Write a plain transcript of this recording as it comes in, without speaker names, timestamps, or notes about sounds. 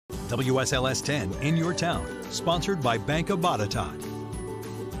WSLS 10 in your town, sponsored by Bank of Botetourt.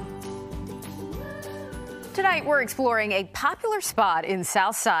 Tonight, we're exploring a popular spot in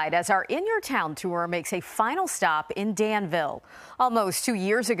Southside as our In Your Town tour makes a final stop in Danville. Almost 2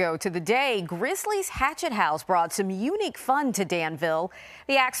 years ago to the day, Grizzly's Hatchet House brought some unique fun to Danville.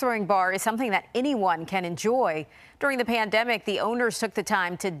 The axe throwing bar is something that anyone can enjoy. During the pandemic, the owners took the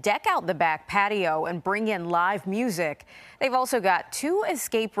time to deck out the back patio and bring in live music. They've also got 2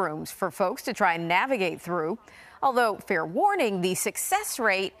 escape rooms for folks to try and navigate through. Although, fair warning, the success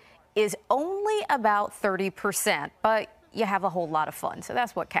rate is only about 30%, but you have a whole lot of fun, so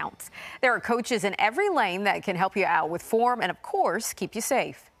that's what counts. There are coaches in every lane that can help you out with form and, of course, keep you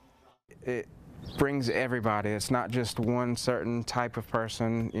safe. It brings everybody. It's not just one certain type of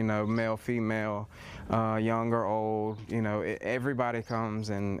person, you know, male, female, young or old. You know, everybody comes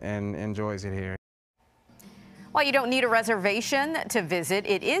and enjoys it here. While you don't need a reservation to visit,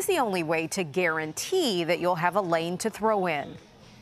 it is the only way to guarantee that you'll have a lane to throw in.